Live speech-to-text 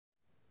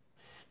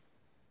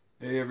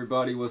Hey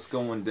everybody, what's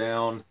going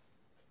down?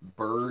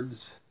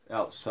 Birds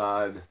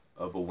outside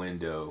of a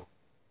window.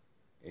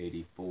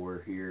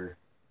 84 here.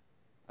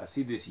 I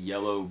see this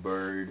yellow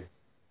bird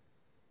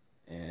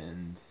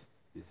and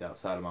it's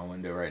outside of my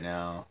window right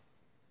now.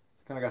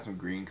 It's kind of got some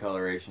green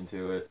coloration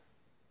to it.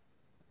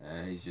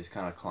 And he's just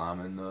kind of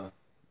climbing the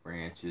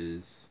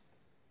branches.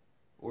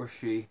 Or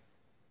she.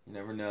 You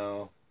never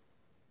know.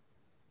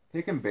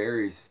 Picking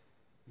berries.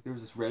 There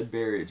was this red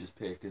berry it just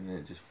picked and then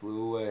it just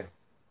flew away.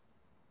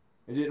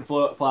 It didn't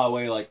fly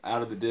away like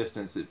out of the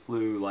distance. It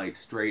flew like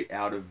straight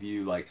out of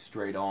view, like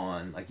straight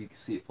on. Like you could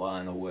see it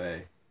flying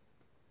away.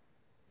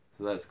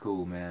 So that's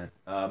cool, man.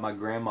 My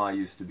grandma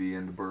used to be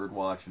into bird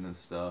watching and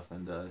stuff,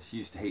 and she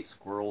used to hate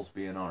squirrels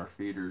being on her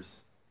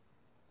feeders.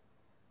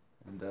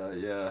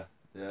 And yeah.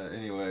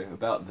 Anyway,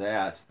 about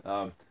that.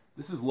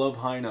 This is Love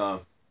Hina.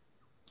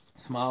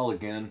 Smile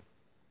again.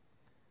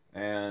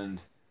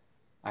 And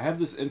I have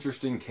this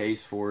interesting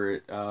case for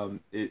it.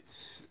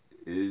 It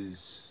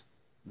is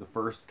the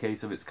first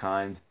case of its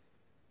kind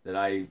that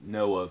I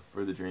know of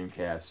for the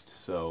Dreamcast,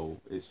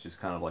 so it's just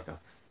kind of like a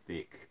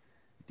thick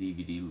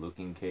DVD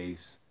looking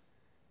case.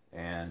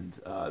 And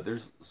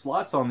there's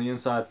slots on the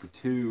inside for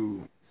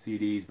 2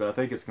 CDs, but I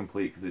think it's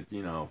complete because it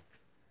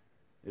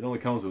only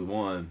comes with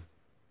one,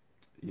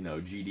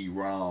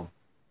 GD-ROM.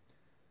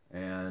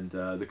 And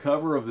the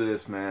cover of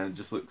this, man,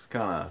 just looks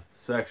kind of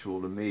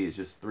sexual to me. It's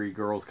just 3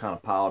 girls kind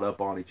of piled up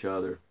on each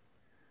other.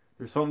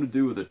 There's something to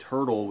do with a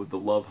turtle with the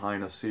Love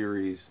Hina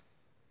series.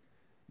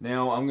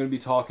 Now, I'm going to be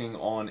talking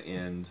on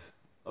end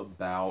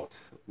about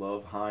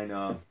Love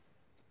Hina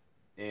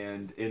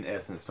and, in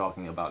essence,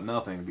 talking about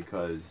nothing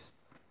because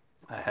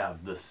I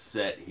have the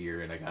set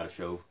here and I got to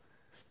show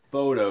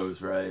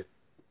photos, right?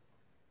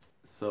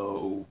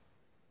 So,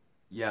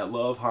 yeah,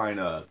 Love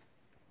Hina.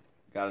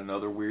 Got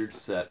another weird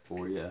set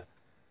for you.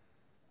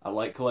 I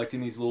like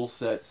collecting these little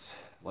sets,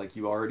 like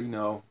you already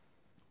know.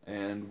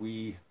 And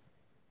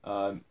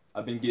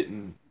I've been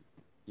getting,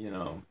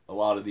 a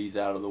lot of these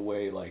out of the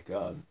way, like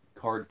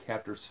Card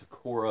Captor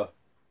Sakura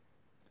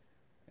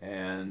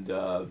and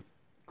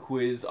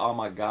Quiz Ah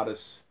My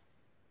Goddess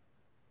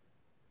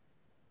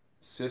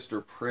Sister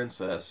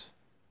Princess.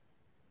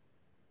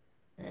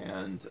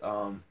 And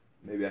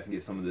maybe I can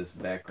get some of this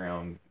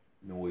background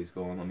noise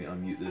going. Let me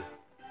unmute this.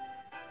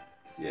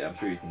 Yeah, I'm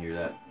sure you can hear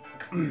that.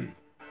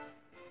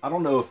 I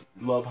don't know if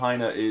Love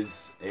Hina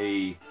is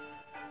an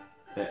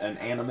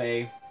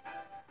anime.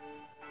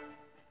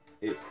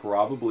 It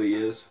probably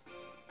is.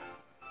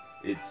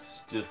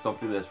 It's just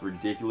something that's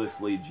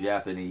ridiculously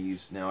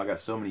Japanese. Now, I got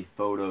so many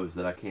photos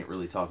that I can't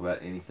really talk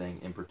about anything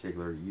in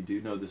particular. You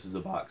do know this is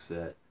a box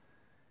set.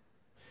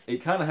 It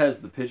kind of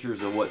has the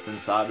pictures of what's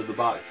inside of the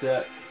box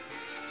set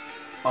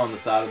on the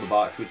side of the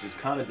box, which is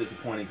kind of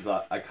disappointing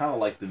because I kind of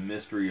like the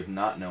mystery of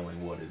not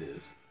knowing what it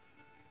is.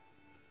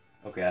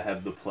 Okay, I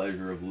have the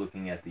pleasure of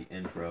looking at the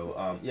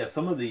intro. Yeah,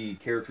 some of the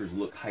characters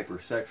look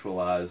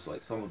hypersexualized.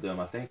 Like some of them,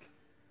 I think,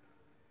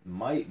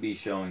 might be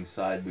showing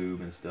side boob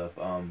and stuff.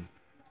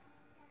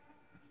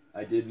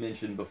 I did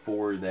mention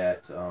before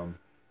that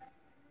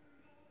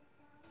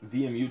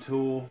VMU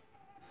Tool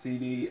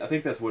CD. I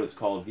think that's what it's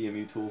called,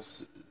 VMU Tool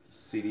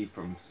CD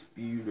from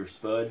Spewed or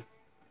Spud.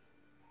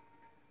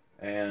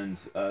 And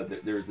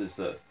there's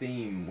this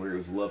theme where it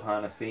was Love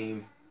Hina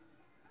theme.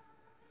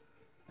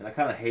 And I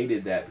kind of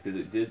hated that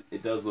because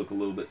it does look a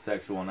little bit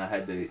sexual, and I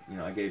had to,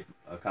 I gave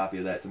a copy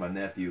of that to my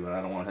nephew, and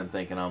I don't want him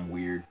thinking I'm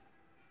weird.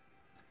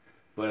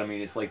 But I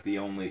mean, it's like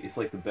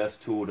the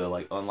best tool to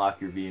like unlock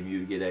your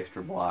VMU to get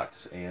extra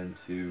blocks and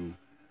to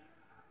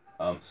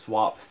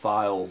swap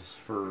files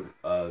for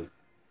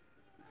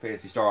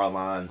Phantasy Star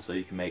Online, so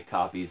you can make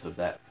copies of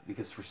that.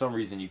 Because for some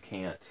reason you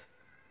can't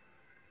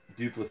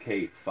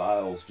duplicate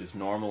files just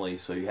normally,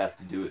 so you have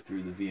to do it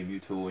through the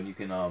VMU tool. And you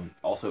can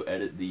also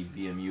edit the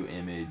VMU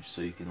image,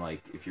 so you can,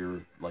 like, if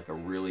you're like a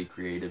really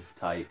creative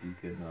type, you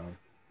can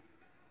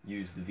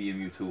use the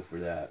VMU tool for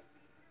that.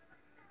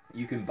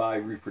 You can buy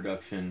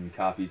reproduction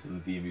copies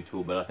of the VMU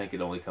tool, but I think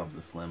it only comes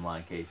in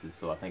slimline cases,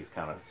 so I think it's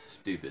kind of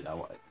stupid.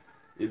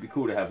 It'd be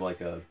cool to have like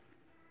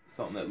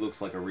something that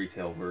looks like a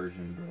retail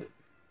version, but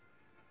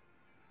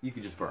you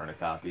could just burn a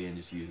copy and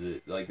just use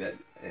it like that.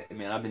 I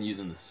mean, I've been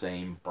using the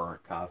same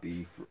burnt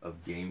copy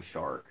of Game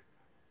Shark.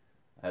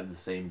 I have the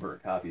same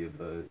burnt copy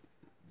of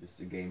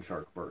just a Game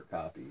Shark burnt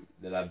copy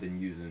that I've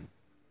been using.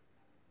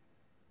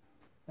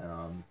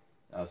 I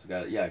also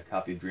got a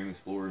copy of Dream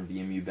Explorer and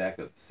VMU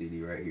backup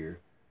CD right here.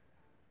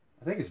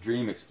 I think it's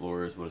Dream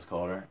Explorer is what it's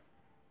called, right?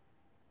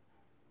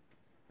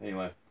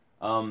 Anyway,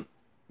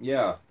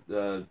 yeah.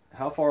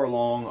 How far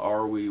along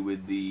are we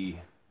with the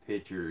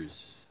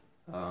pictures?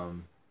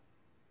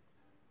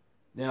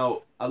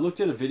 Now, I looked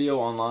at a video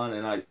online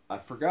and I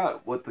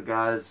forgot what the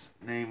guy's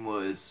name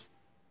was.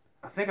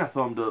 I think I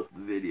thumbed up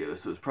the video,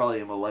 so it's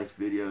probably in my liked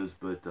videos,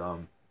 but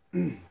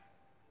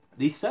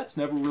these sets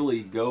never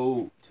really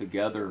go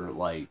together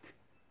like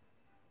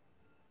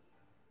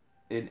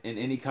in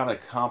any kind of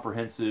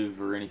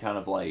comprehensive or any kind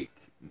of like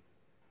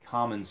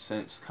common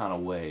sense kind of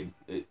way.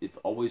 It's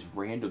always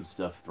random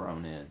stuff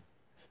thrown in.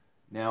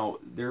 Now,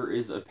 there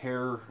is a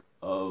pair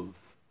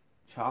of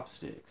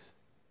chopsticks,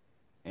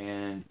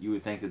 and you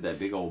would think that that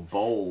big old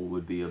bowl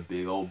would be a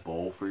big old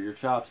bowl for your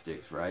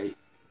chopsticks, right?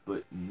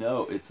 But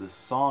no, it's a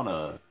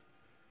sauna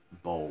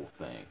bowl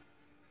thing.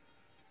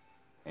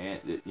 And,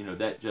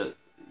 that just,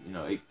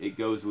 it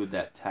goes with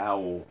that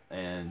towel,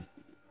 and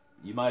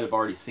you might have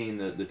already seen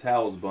the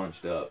towels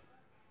bunched up.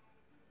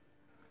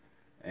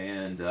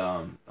 And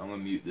I'm going to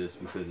mute this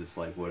because it's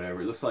like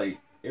whatever. It looks like,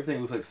 everything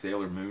looks like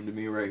Sailor Moon to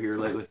me right here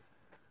lately.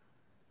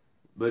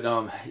 But,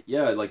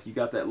 yeah, like you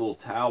got that little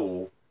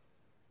towel,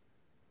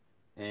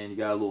 and you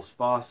got a little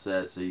spa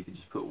set, so you can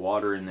just put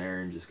water in there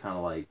and just kind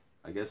of like,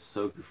 I guess,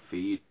 soak your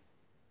feet,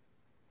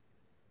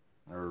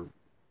 or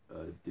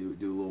do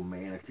a little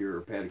manicure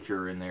or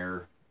pedicure in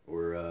there,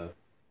 or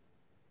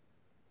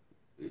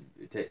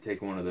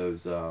take one of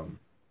those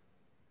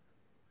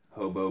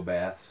hobo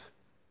baths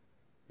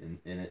in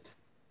it.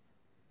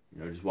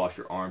 Just wash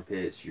your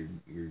armpits, your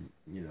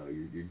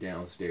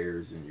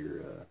downstairs, and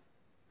your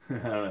I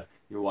don't know,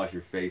 you wash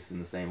your face in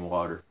the same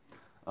water.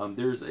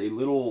 There's a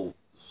little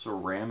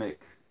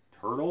ceramic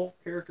turtle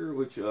character,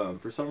 which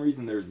for some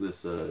reason there's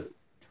this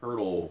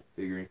turtle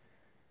figurine.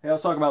 Hey, I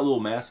was talking about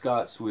little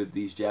mascots with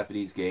these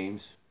Japanese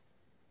games,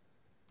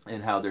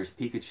 and how there's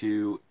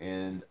Pikachu,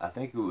 and I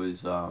think it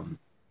was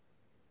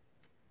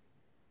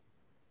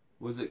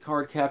it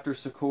Cardcaptor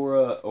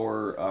Sakura,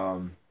 or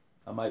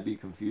I might be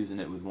confusing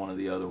it with one of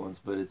the other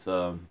ones, but it's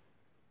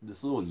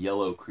this little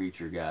yellow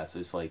creature guy. So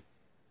it's like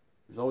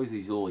there's always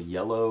these little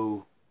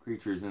yellow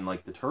creatures, and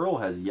like the turtle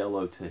has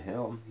yellow to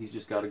him. He's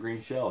just got a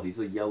green shell. He's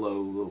a yellow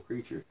little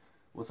creature.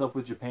 What's up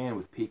with Japan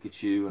with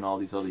Pikachu and all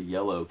these other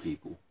yellow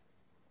people?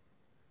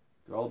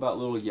 They're all about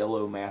little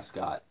yellow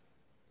mascot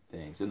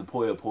things. And the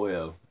Puyo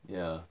Puyo,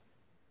 yeah.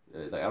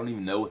 Like, I don't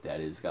even know what that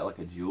is. It's got like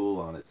a jewel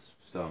on its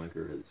stomach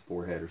or its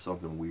forehead or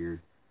something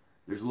weird.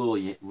 There's a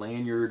little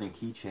lanyard and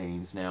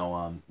keychains.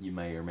 Now, you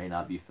may or may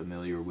not be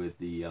familiar with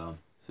the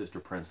Sister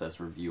Princess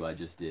review I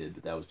just did,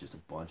 but that was just a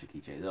bunch of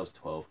keychains. That was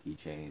 12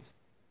 keychains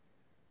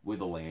with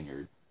a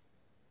lanyard.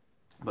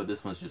 But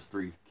this one's just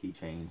 3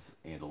 keychains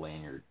and a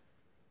lanyard.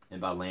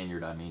 And by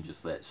lanyard, I mean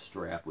just that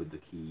strap with the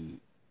key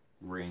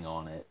ring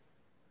on it.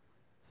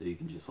 So you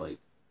can just like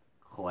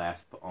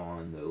clasp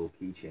on the little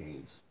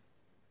keychains.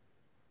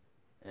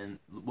 And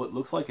what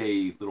looks like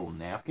a little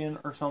napkin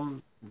or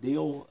some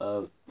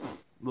deal,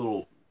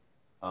 little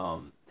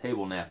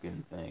table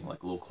napkin thing,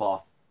 like a little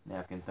cloth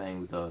napkin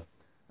thing with a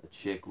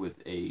chick with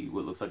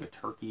what looks like a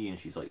turkey, and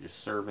she's like just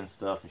serving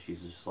stuff, and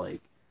she's just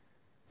like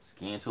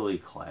scantily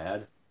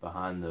clad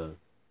behind the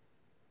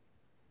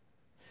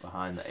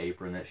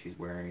apron that she's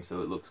wearing,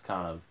 so it looks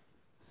kind of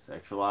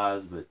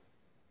sexualized, but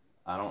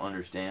I don't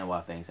understand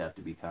why things have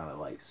to be kind of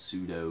like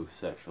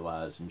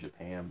pseudo-sexualized in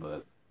Japan,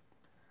 but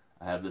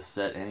I have this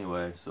set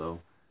anyway.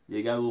 So yeah,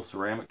 you got a little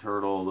ceramic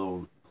turtle, a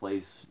little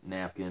place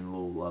napkin, a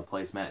little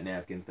placemat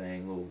napkin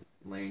thing, a little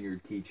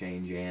lanyard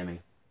keychain jammy,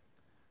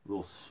 a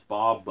little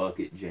spa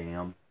bucket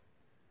jam,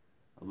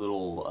 a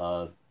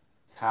little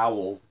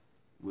towel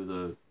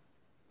with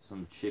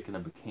some chick in a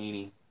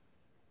bikini,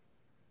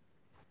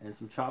 and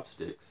some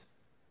chopsticks.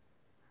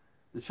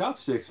 The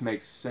chopsticks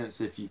makes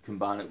sense if you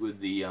combine it with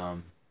the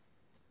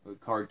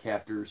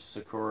Cardcaptor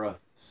Sakura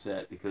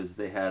set, because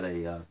they had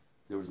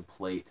there was a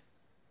plate.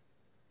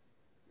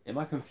 Am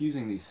I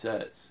confusing these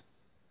sets?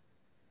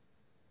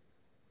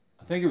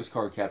 I think it was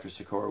Cardcaptor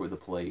Sakura with a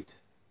plate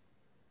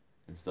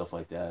and stuff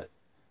like that.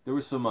 There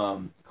was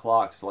some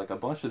clocks, like a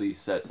bunch of these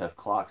sets have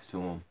clocks to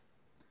them,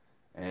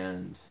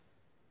 and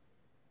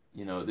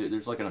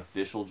there's like an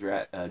official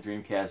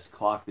Dreamcast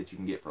clock that you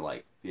can get for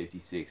like 50,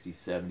 60,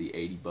 70,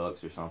 80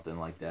 bucks or something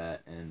like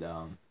that, and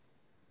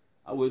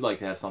I would like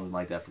to have something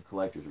like that for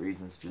collector's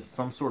reasons, just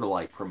some sort of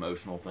like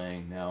promotional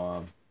thing.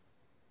 Now,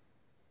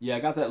 yeah, I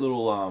got that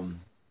little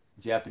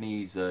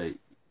Japanese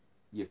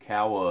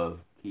Yukawa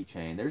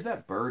keychain. There's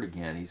that bird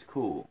again. He's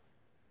cool.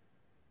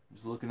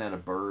 Just looking at a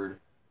bird.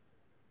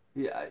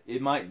 Yeah,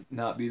 it might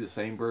not be the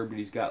same bird, but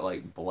he's got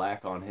like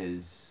black on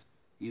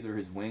either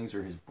his wings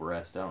or his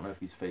breast. I don't know if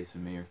he's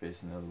facing me or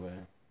facing the other way.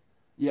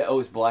 Yeah, oh,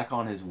 it's black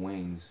on his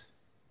wings.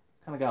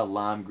 Kind of got a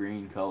lime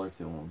green color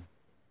to him.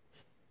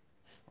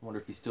 I wonder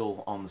if he's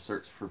still on the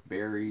search for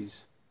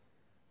berries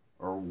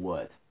or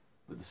what.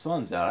 But the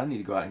sun's out. I need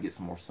to go out and get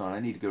some more sun. I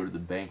need to go to the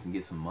bank and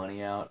get some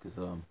money out, because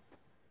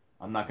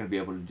I'm not going to be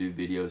able to do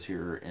videos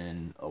here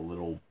in a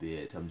little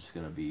bit. I'm just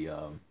going to be,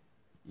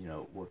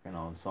 working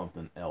on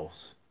something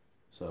else.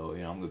 So,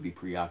 I'm going to be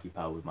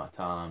preoccupied with my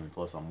time, and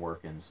plus I'm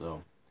working,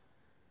 so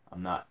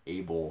I'm not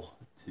able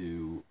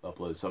to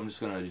upload. So I'm just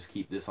going to just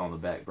keep this on the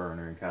back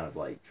burner and kind of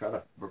like try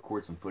to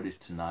record some footage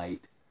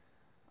tonight.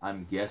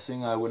 I'm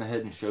guessing I went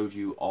ahead and showed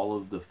you all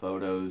of the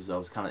photos. I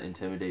was kind of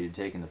intimidated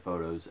taking the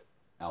photos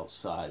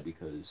outside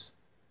because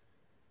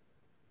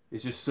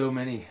it's just so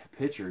many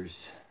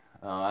pictures.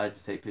 I had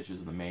to take pictures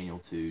of the manual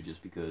too,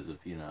 just because of,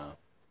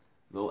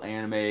 little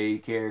anime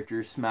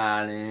characters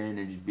smiling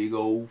and just big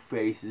old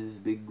faces,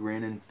 big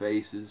grinning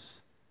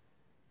faces.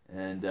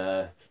 And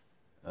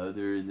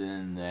other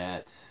than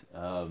that,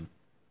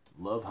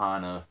 love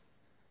Hina.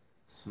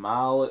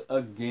 Smile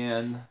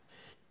again.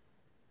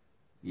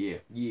 Yeah,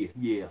 yeah,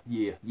 yeah,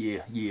 yeah,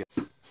 yeah, yeah.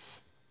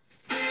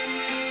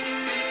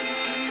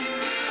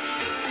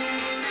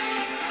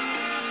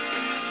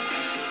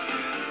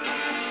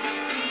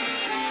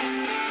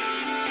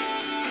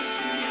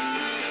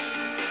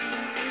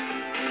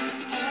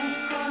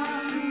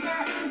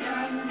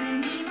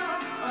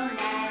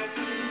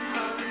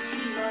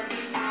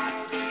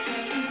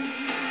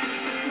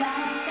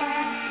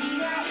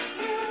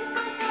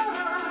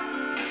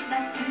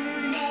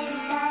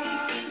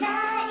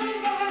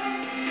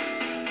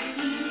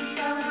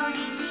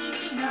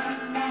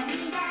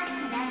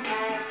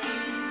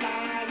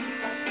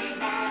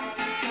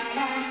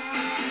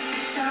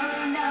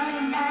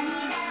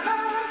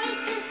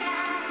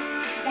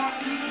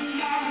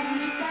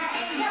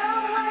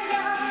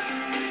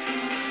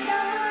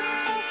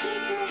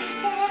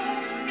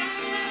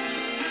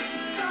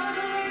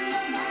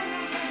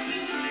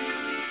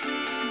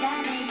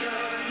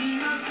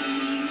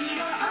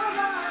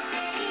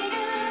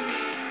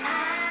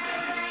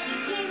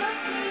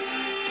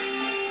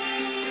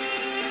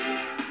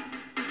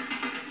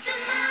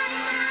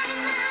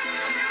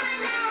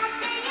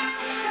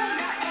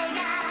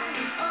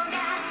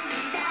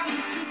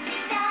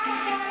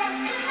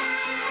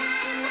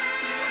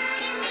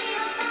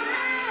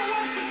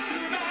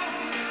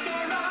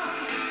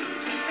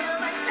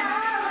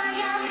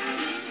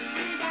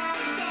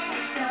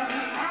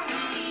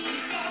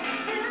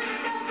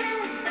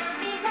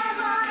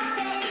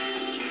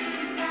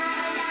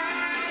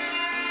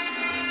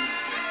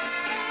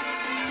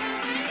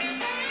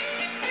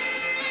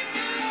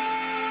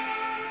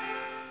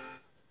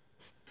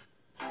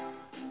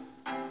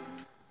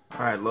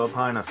 Alright, love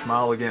Hina,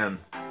 smile again.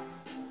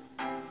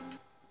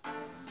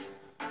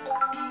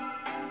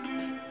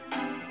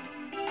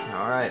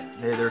 Alright,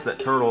 hey, there's that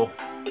turtle.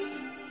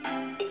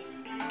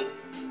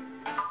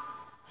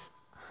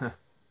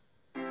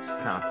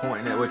 Just kind of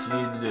pointing at what you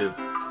need to do.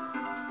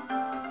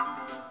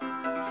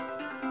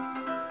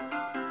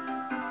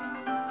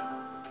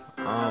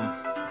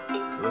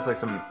 It looks like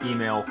some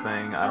email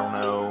thing, I don't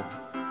know.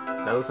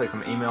 That looks like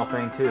some email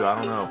thing too, I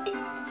don't know.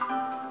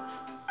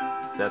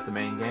 Is that the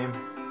main game?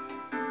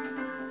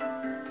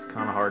 It's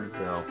kind of hard to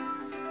tell.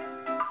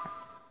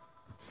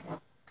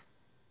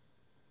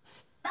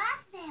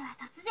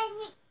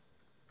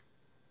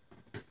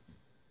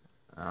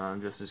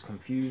 I'm just as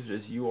confused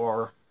as you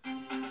are.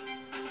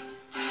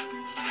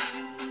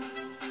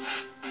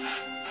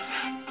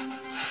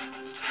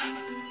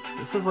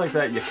 This looks like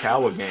that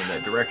Yakawa game,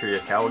 that Director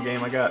Yakawa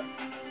game I got.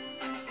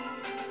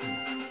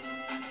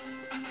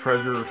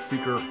 Treasure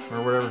Seeker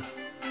or whatever.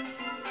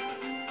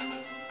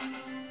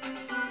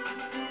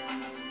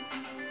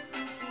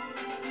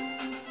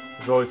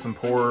 There's always some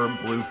poor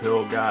blue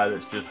pill guy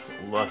that's just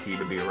lucky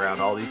to be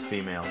around all these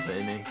females,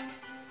 isn't he?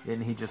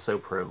 Isn't he just so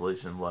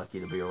privileged and lucky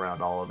to be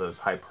around all of those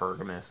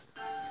hypergamous,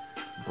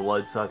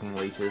 blood-sucking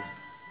leeches?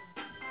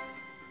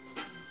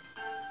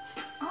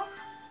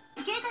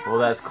 Well,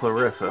 that's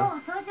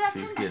Clarissa.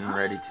 She's getting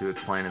ready to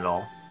explain it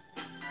all.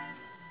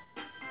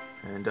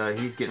 And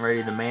he's getting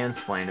ready to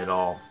mansplain it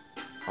all.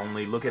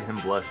 Only look at him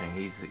blushing.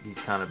 He's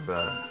kind of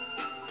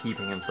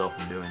keeping himself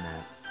from doing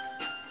that.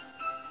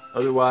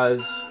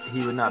 Otherwise,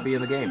 he would not be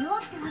in the game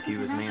if he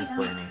was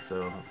mansplaining.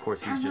 So, of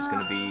course, he's just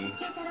going to be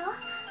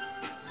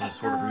some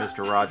sort of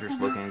Mr. Rogers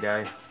looking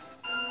guy.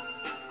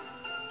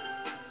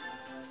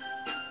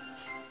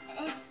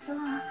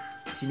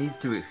 She needs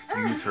to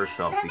excuse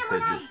herself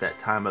because it's that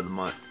time of the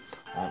month.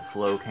 Aunt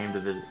Flo came to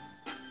visit.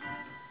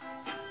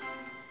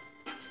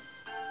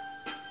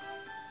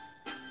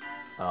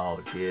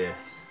 Oh,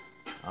 this.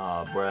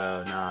 Oh,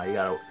 bro, nah, you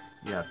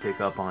gotta pick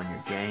up on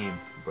your game,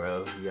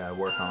 bro. You gotta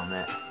work on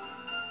that.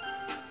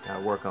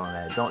 Gotta work on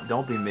that.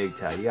 Don't be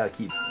MGTOW. You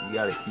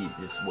gotta keep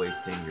just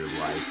wasting your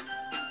life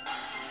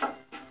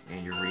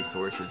and your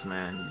resources,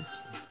 man. You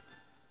just,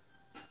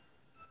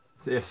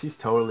 yeah, she's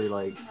totally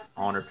like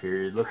on her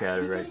period. Look at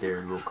her right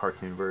there, little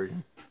cartoon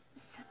version.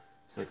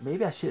 She's like,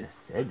 maybe I shouldn't have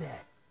said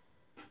that.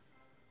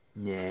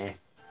 Nah,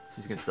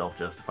 she's gonna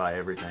self-justify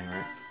everything,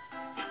 right?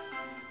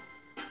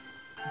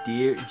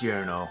 Dear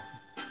Journal,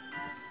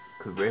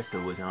 Clarissa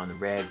was on the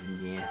rabbit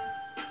again.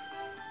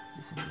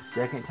 This is the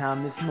second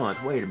time this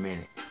month. Wait a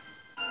minute.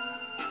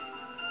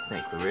 I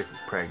think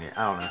Clarissa's pregnant.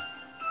 I don't know.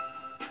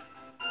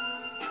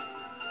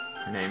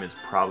 Her name is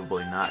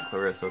probably not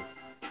Clarissa.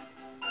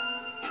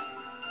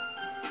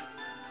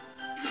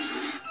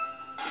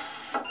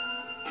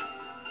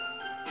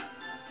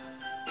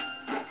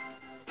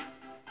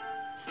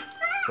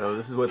 So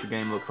this is what the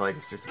game looks like.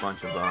 It's just a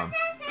bunch of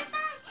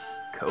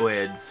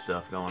co-ed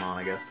stuff going on,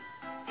 I guess.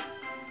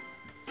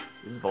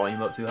 Is the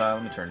volume up too high?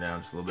 Let me turn it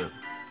down just a little bit.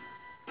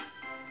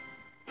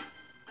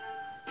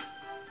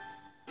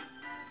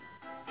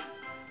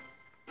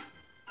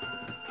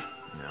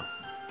 No.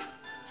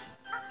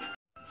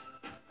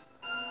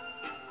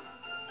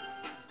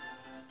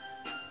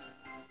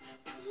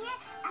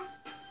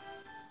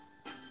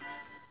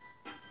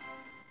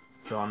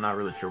 So I'm not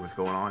really sure what's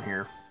going on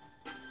here.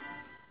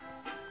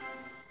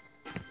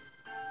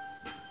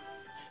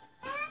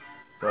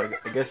 So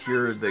I guess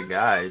you're the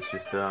guy. It's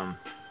just some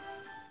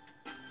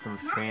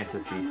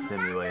fantasy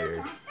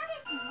simulator.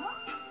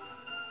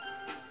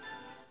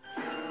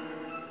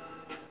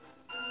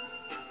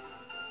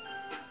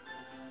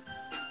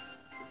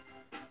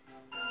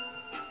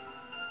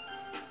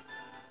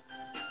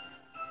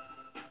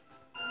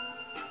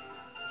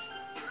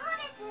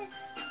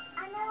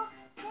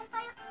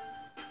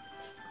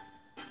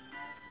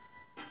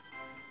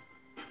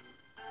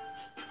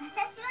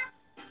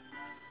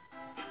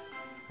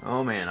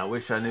 Oh man, I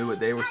wish I knew what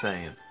they were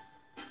saying.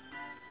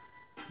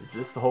 Is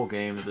this the whole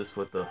game? Is this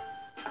what the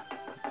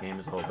game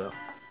is all about?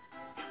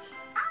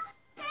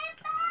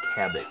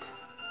 Cabot.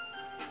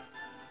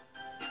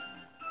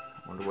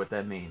 Wonder what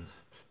that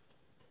means.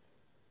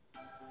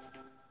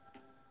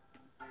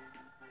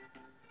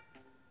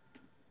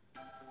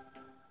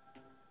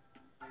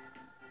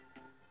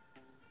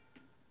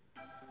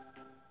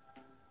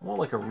 I want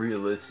like a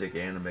realistic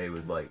anime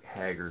with like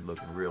haggard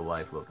looking, real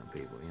life looking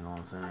people, you know what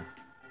I'm saying?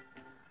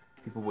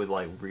 People with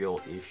like real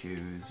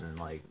issues and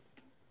like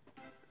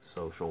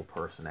social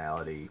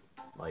personality,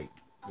 like,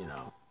 you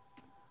know,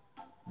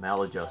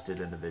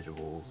 maladjusted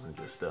individuals, and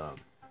just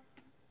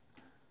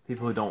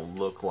people who don't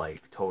look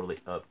like totally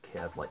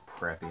upkept, like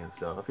preppy and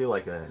stuff. I feel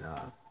like in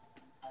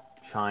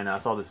China, I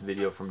saw this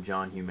video from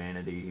John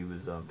Humanity. He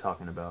was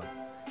talking about,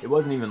 it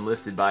wasn't even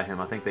listed by him.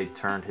 I think they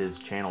turned his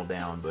channel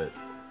down, but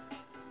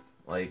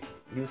like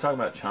he was talking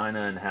about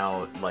China and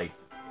how like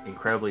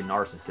incredibly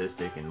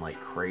narcissistic and like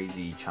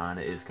crazy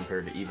China is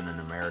compared to even in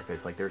America.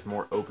 It's like there's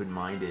more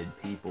open-minded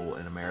people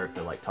in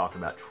America, like talking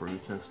about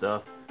truth and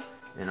stuff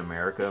in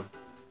America.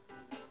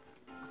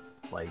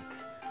 Like,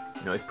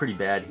 you know, it's pretty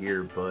bad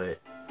here, but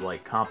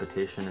like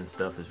competition and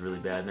stuff is really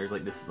bad. And there's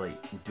like this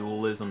like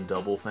dualism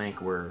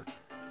doublethink where,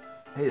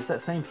 hey, it's that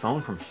same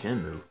phone from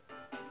Shenmue.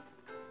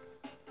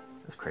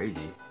 That's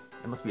crazy.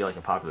 It must be like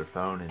a popular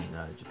phone in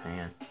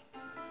Japan.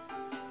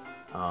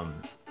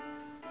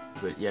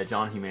 But yeah,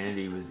 John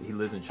Humanity he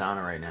lives in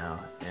China right now,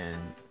 and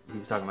he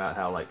was talking about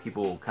how like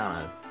people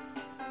kind of,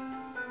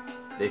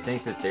 they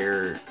think that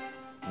their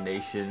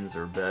nations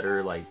are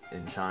better. Like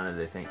in China,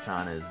 they think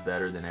China is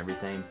better than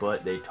everything,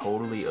 but they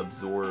totally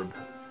absorb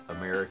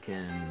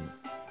American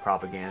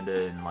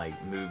propaganda and like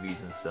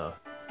movies and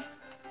stuff.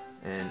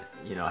 And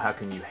you know, how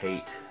can you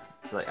hate,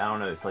 like, I don't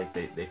know, it's like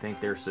they think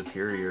they're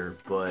superior,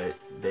 but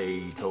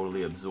they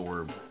totally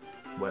absorb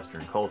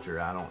Western culture.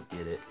 I don't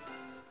get it.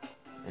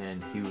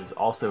 And he was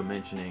also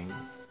mentioning,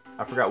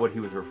 I forgot what he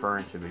was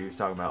referring to, but he was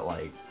talking about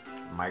like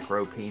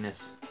micro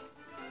penis,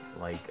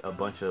 like a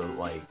bunch of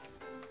like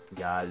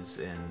guys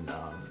in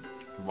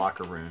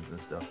locker rooms and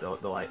stuff.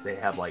 They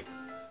have like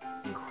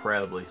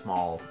incredibly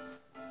small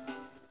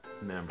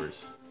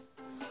members,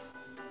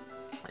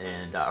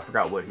 and I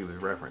forgot what he was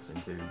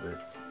referencing to,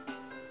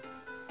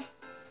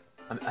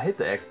 but I hit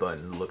the X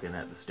button looking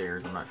at the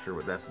stairs. I'm not sure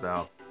what that's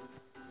about.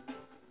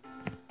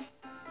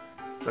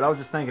 But I was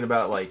just thinking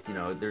about, like, you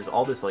know, there's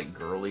all this, like,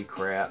 girly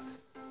crap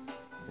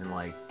and,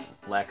 like,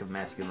 lack of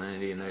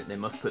masculinity, and they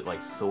must put,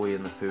 like, soy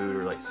in the food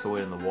or, like,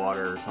 soy in the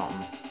water or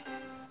something.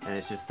 And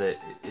it's just that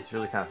it's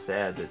really kind of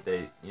sad that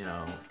they, you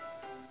know,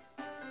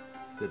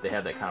 that they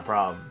have that kind of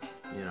problem,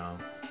 you know.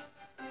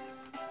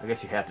 I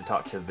guess you have to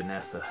talk to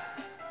Vanessa.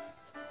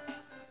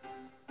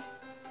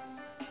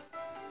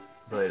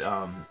 But,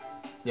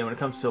 yeah, when it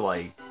comes to,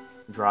 like,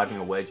 driving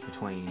a wedge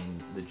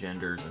between the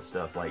genders and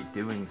stuff, like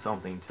doing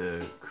something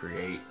to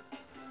create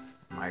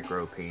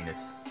micro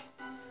penis,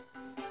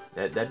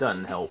 that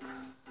doesn't help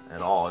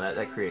at all.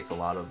 That creates a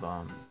lot of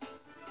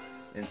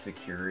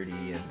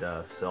insecurity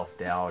and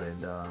self-doubt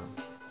and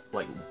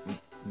like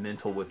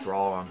mental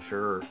withdrawal. I'm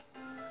sure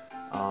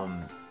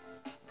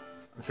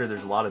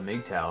there's a lot of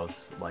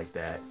MGTOWs like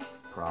that,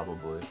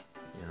 probably,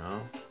 you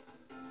know.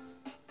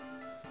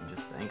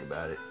 Just think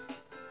about it.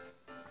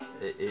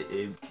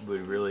 It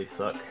would really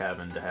suck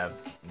having to have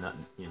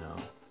nothing, you know,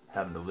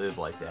 having to live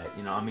like that,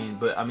 you know. I mean,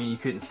 but I mean, you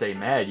couldn't stay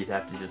mad. You'd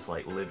have to just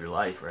like live your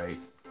life, right?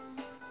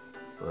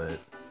 But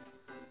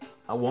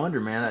I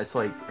wonder, man. It's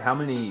like, how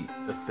many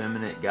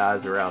effeminate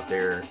guys are out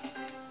there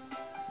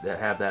that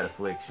have that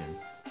affliction?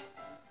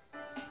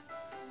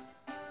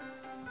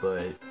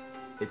 But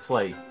it's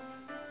like,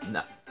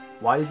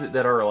 why is it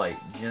that our like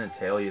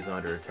genitalia is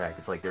under attack?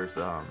 It's like there's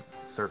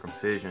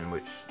circumcision,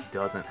 which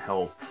doesn't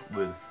help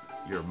with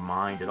your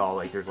mind at all.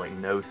 Like there's like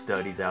no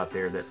studies out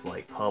there that's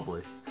like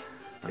published.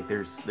 Like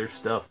there's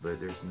stuff, but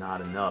there's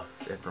not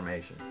enough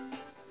information.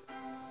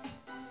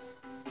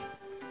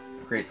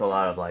 It creates a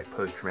lot of like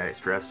post-traumatic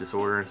stress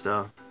disorder and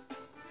stuff.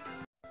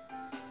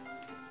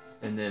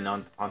 And then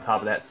on top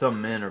of that,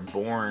 some men are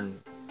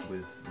born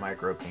with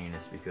micro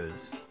penis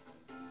because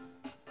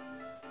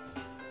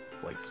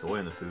like soy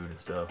in the food and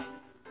stuff.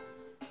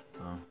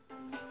 So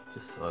it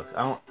just sucks.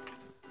 I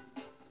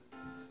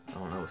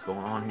don't know what's going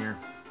on here.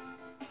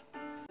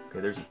 Okay,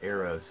 there's an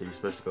arrow, so you're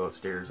supposed to go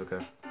upstairs, okay?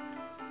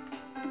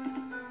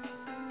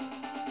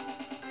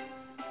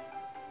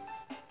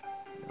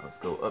 Let's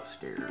go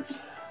upstairs.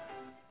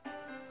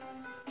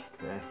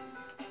 Okay.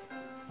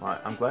 Well,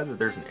 I'm glad that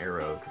there's an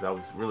arrow, because I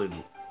was really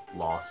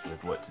lost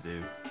with what to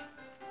do.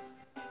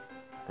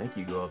 I think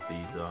you go up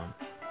these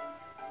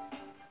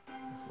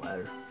this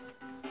ladder.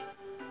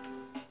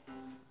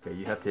 Okay,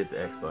 you have to hit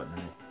the X button,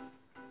 right?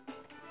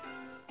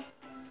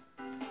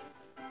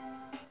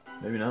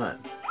 Maybe not.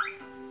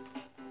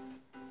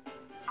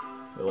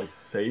 So like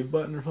save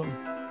button or something?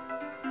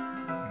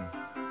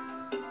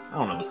 I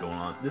don't know what's going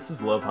on. This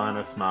is Love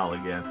Hina, smile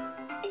again.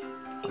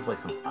 There's like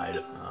some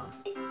item,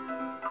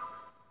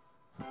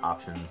 some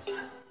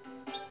options.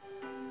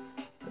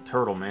 The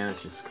turtle, man,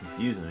 it's just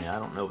confusing me. I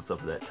don't know what's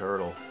up with that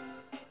turtle.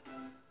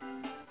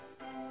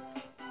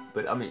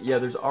 But I mean, yeah,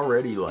 there's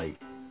already like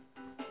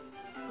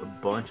a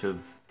bunch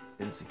of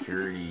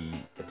insecurity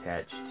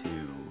attached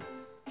to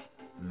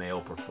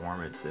male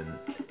performance, and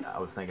I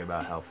was thinking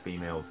about how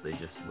females, they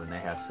just, when they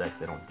have sex,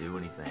 they don't do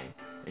anything,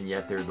 and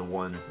yet they're the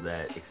ones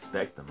that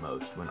expect the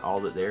most, when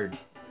all that they're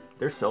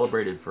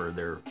celebrated for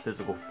their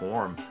physical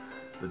form,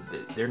 but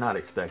they're not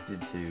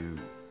expected to,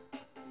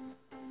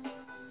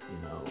 you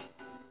know,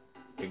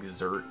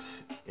 exert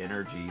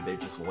energy. They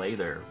just lay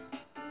there,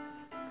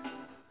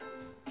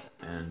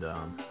 and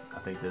I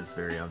think that's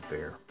very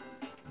unfair,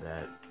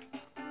 that,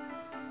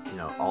 you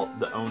know, all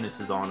the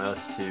onus is on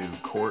us to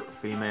court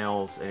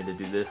females and to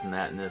do this and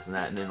that and this and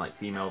that, and then like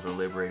females are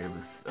liberated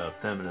with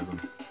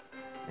feminism,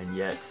 and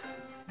yet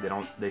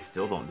they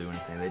still don't do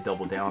anything. They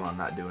double down on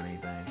not doing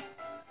anything.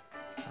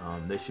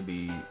 They should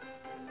be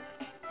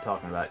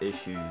talking about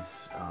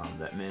issues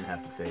that men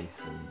have to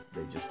face, and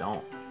they just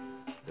don't.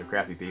 They're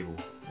crappy people,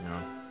 you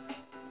know.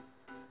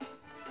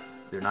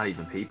 They're not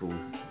even people,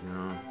 you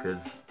know,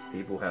 because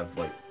people have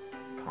like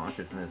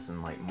consciousness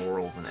and like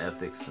morals and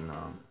ethics and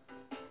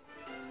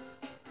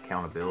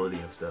accountability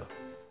and stuff.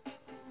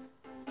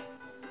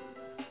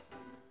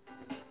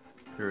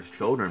 There's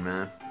children,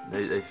 man.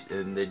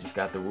 They just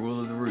got the rule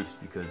of the roost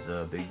because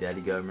Big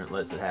Daddy government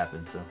lets it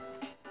happen. So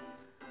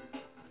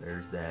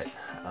there's that.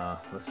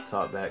 Let's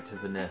talk back to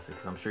Vanessa,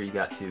 because I'm sure you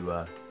got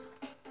to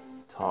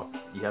talk.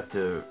 You have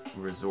to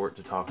resort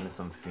to talking to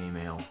some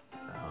female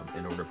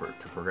in order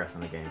to progress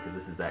in the game, because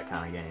this is that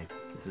kind of game.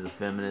 This is a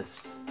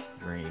feminist's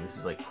dream. This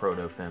is like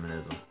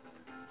proto-feminism,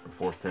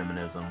 before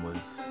feminism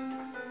was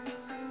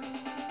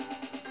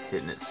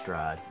hitting its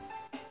stride.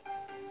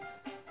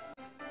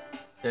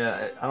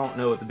 Yeah, I don't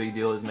know what the big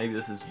deal is. Maybe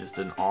this is just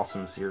an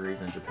awesome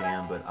series in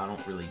Japan, but I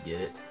don't really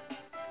get it.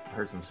 I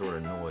heard some sort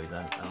of noise.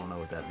 I don't know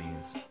what that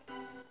means.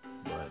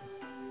 But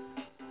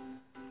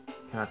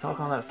can I talk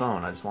on that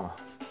phone? I just want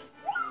to.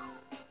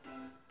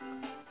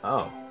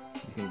 Oh,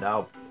 you can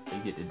dial. You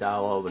get to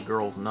dial all the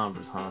girls'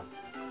 numbers, huh?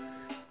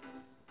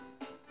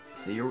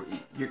 So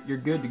you're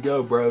good to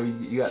go, bro.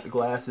 You got the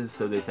glasses,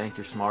 so they think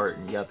you're smart,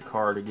 and you got the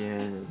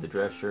cardigan and the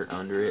dress shirt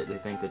under it. They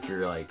think that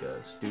you're like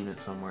a student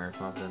somewhere or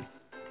something.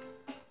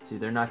 See,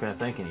 they're not gonna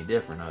think any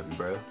different of you,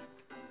 bro.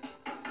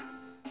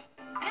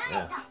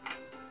 Yes.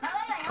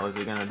 Oh, is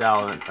it gonna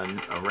dial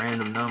a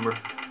random number?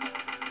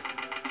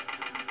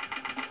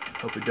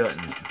 Hope it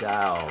doesn't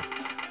dial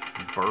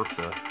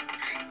Bertha.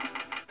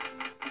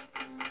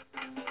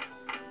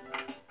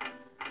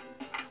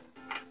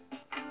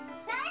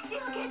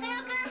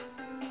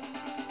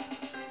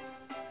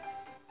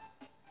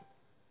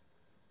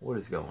 What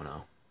is going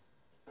on?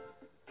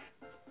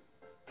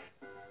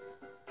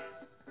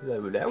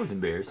 That was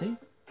embarrassing.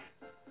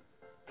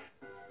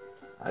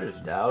 I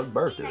just dialed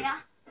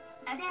Bertha.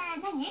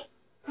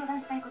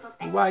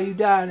 Why you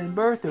dialing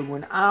Bertha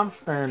when I'm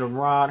standing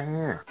right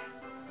here?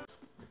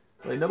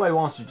 Like, nobody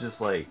wants to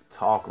just like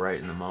talk right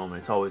in the moment.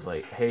 It's always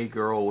like, hey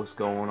girl, what's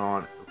going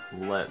on?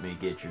 Let me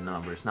get your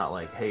number. It's not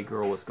like, hey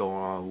girl, what's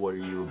going on? What are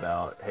you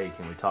about? Hey,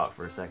 can we talk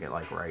for a second?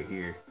 Like right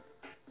here.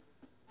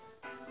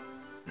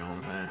 You know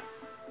what I'm saying?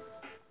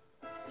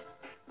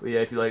 But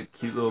yeah, if you like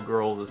cute little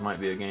girls, this might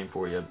be a game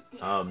for you.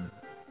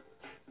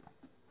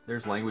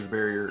 There's language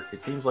barrier. It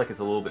seems like it's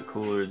a little bit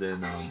cooler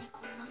than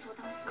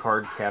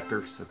Card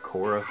Captor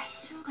Sakura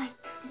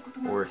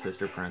or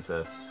Sister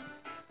Princess.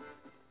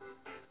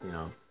 You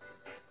know,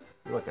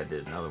 I feel like I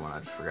did another one. I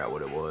just forgot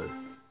what it was.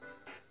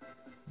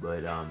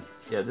 But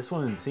yeah, this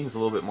one seems a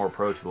little bit more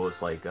approachable.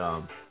 It's like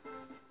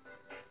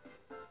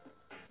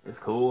it's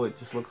cool. It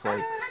just looks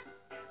like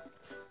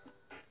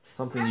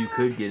something you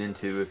could get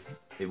into if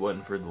it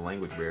wasn't for the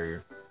language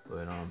barrier.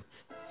 But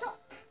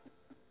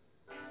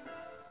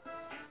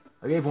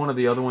I gave one of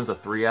the other ones a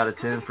 3 out of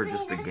 10 for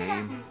just the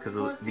game because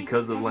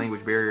of the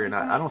language barrier, and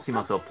I don't see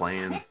myself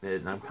playing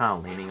it, and I'm kind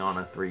of leaning on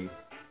a 3.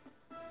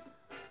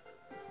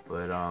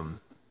 But I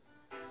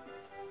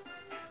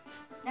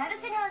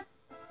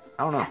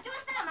don't know.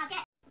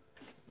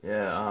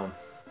 Yeah,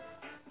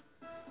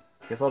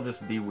 I guess I'll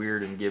just be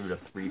weird and give it a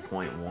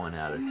 3.1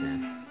 out of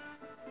 10.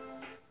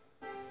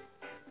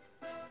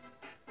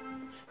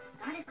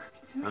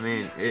 I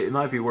mean, it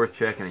might be worth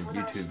checking a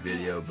YouTube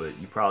video, but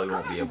you probably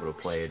won't be able to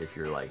play it if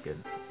you're like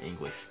an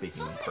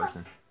English-speaking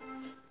person.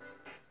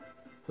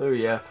 So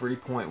yeah,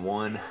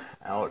 3.1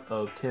 out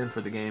of 10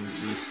 for the game.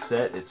 The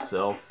set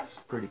itself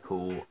is pretty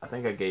cool. I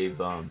think I gave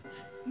some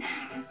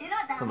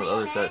of the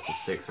other sets a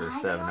 6 or a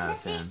 7 out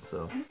of 10.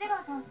 So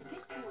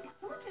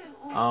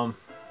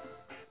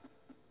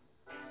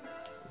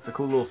It's a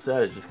cool little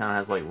set. It just kind of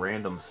has like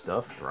random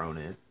stuff thrown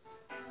in.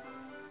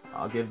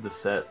 I'll give the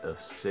set a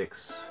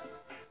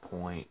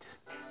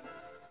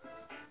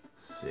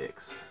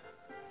 6.6.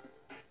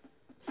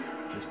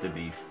 Just to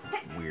be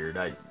weird.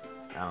 I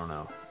don't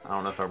know. I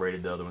don't know if I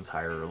rated the other ones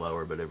higher or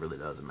lower, but it really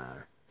doesn't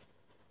matter.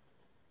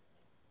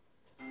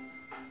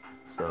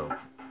 So,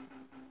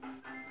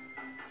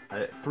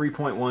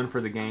 3.1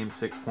 for the game,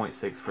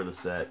 6.6 for the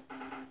set.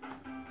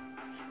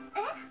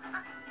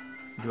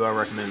 Do I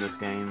recommend this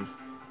game?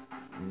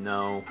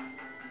 No.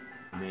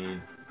 I mean,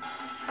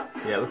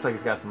 yeah, it looks like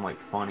it's got some like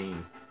funny,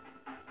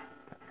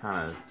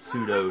 kind of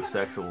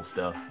pseudo-sexual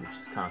stuff, which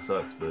kind of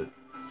sucks, but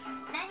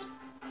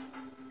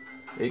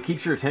it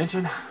keeps your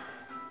attention.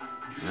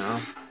 You know?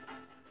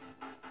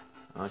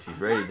 Oh, she's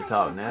ready to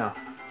talk now.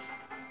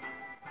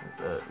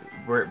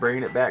 We're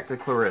bringing it back to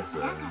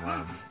Clarissa,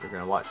 and they're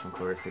gonna watch some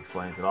Clarissa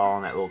Explains It All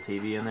on that little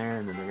TV in there,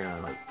 and then they're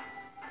gonna like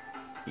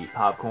eat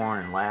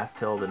popcorn and laugh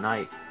till the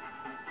night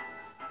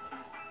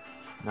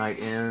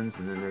ends,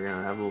 and then they're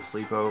gonna have a little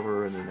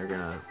sleepover, and then they're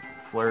gonna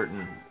flirt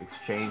and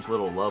exchange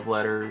little love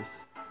letters.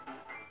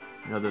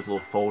 You know those little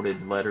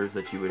folded letters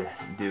that you would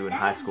do in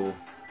high school.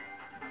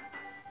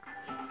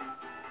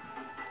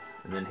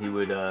 And then he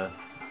would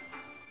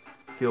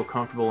feel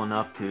comfortable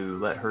enough to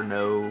let her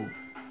know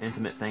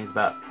intimate things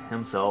about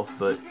himself,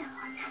 but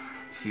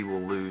she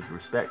will lose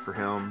respect for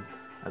him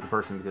as a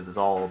person because it's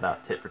all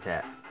about tit for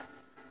tat.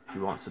 She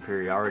wants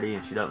superiority,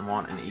 and she doesn't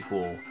want an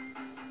equal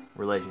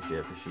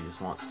relationship. She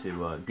just wants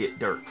to get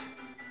dirt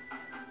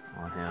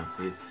on him.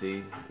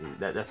 See,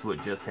 that's what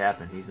just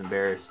happened. He's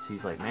embarrassed.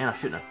 He's like, man, I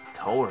shouldn't have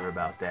told her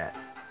about that.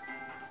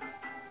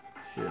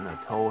 Shouldn't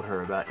have told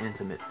her about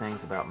intimate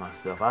things about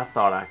myself. I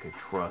thought I could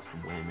trust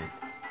women.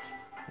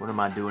 What am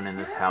I doing in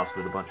this house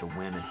with a bunch of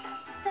women?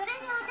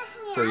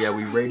 So yeah,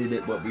 we rated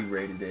it what we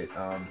rated it.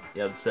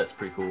 Yeah, the set's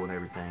pretty cool and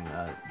everything.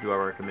 Do I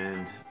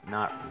recommend?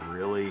 Not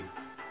really.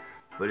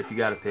 But if you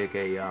got to pick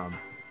a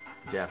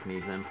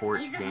Japanese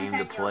import game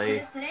to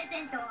play,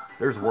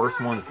 there's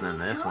worse ones than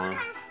this one.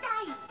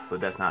 But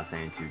that's not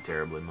saying too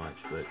terribly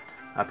much. But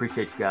I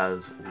appreciate you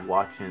guys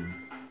watching.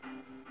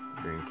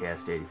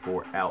 Dreamcast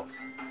 84 out.